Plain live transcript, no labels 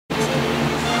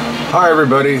Hi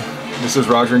everybody, this is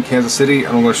Roger in Kansas City, and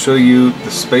I'm going to show you the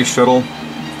space shuttle.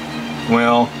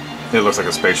 Well, it looks like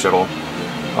a space shuttle.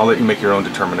 I'll let you make your own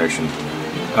determination.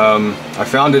 I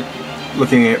found it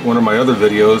looking at one of my other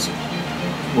videos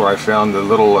where I found the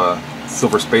little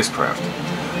silver spacecraft.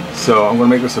 So I'm going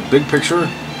to make this a big picture.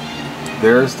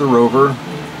 There's the rover,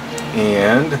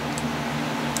 and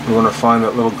we're going to find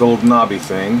that little gold knobby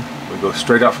thing. We go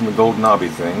straight out from the gold knobby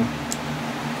thing.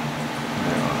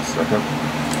 Hang on a second.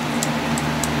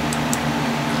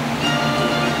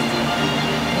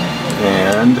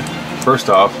 And first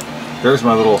off, there's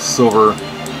my little silver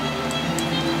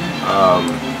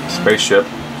spaceship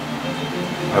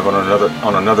I have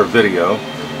on another video.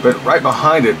 But right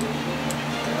behind it,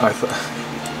 I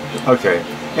thought, okay,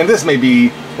 and this may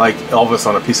be like Elvis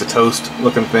on a piece of toast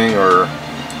looking thing, or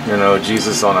you know,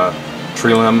 Jesus on a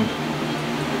tree limb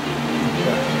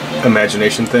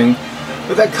imagination thing,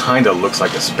 but that kind of looks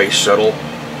like a space shuttle,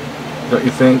 don't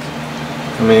you think?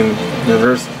 I mean, you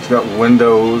know, it's got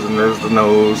windows, and there's the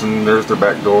nose, and there's the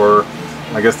back door.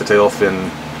 I guess the tail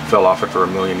fin fell off after a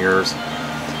million years.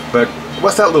 But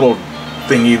what's that little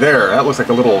thingy there? That looks like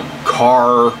a little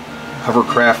car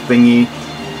hovercraft thingy,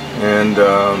 and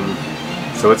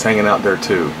so it's hanging out there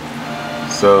too.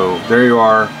 So there you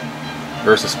are.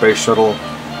 There's the space shuttle,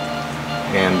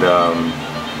 and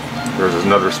there's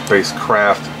another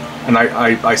spacecraft, and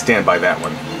I stand by that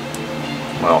one.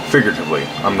 Well, figuratively,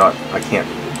 I can't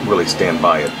really stand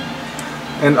by it.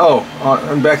 And oh,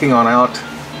 I'm backing on out.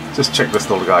 Just check this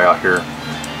little guy out here.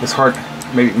 It's hard,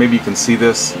 maybe you can see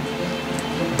this,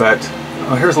 but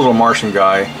here's a little Martian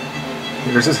guy.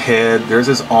 There's his head, there's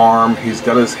his arm, he's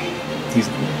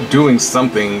doing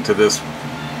something to this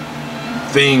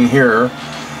thing here,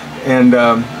 and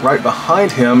right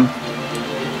behind him,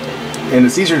 and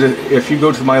it's easier to, if you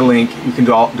go to my link, you can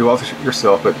do all this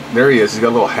yourself, but there he is. He's got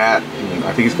a little hat, and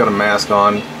I think he's got a mask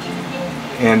on,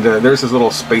 and there's his little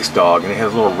space dog, and he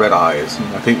has little red eyes, and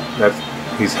I think that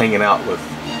he's hanging out with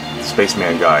the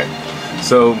spaceman guy.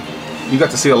 So you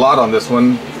got to see a lot on this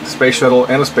one, space shuttle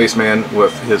and a spaceman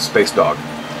with his space dog.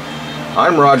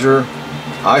 I'm Roger.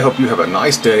 I hope you have a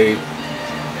nice day,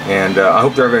 and I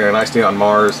hope they're having a nice day on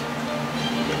Mars,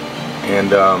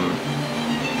 and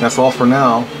that's all for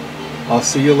now. I'll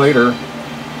see you later.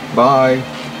 Bye.